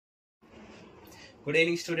Good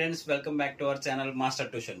evening students, welcome back to our channel Master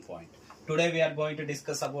Tuition Point. Today we are going to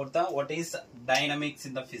discuss about what is dynamics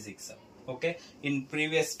in the physics. Okay, in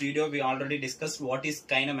previous video we already discussed what is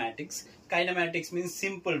kinematics. Kinematics means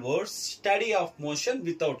simple words, study of motion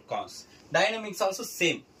without cause. Dynamics also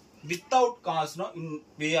same. Without cause,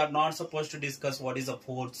 we are not supposed to discuss what is a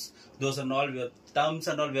force. Those and all terms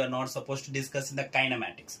and all we are not supposed to discuss in the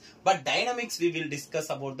kinematics. But dynamics we will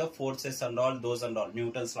discuss about the forces and all those and all.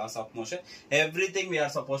 Newton's laws of motion. Everything we are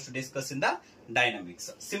supposed to discuss in the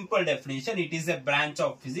dynamics. Simple definition: it is a branch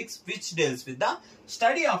of physics which deals with the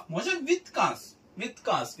study of motion with cause. With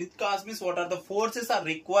cause means what are the forces are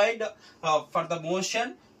required for the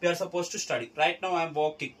motion we are supposed to study. Right now I am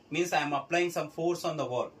walking, means I am applying some force on the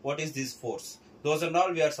wall. What is this force? Those and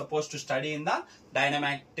all we are supposed to study in the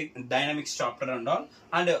dynamics chapter and all.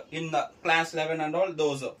 And in the class 11 and all,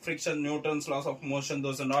 those friction, Newton's laws of motion,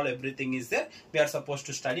 those and all, everything is there. We are supposed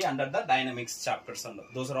to study under the dynamics chapters and all.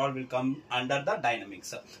 Those are all will come under the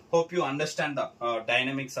dynamics. Hope you understand the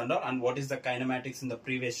dynamics and all, and what is the kinematics in the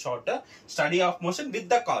previous short. Study of motion with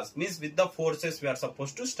the cause, means with the forces we are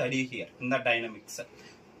supposed to study here in the dynamics.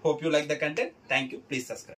 Hope you like the content. Thank you. Please subscribe.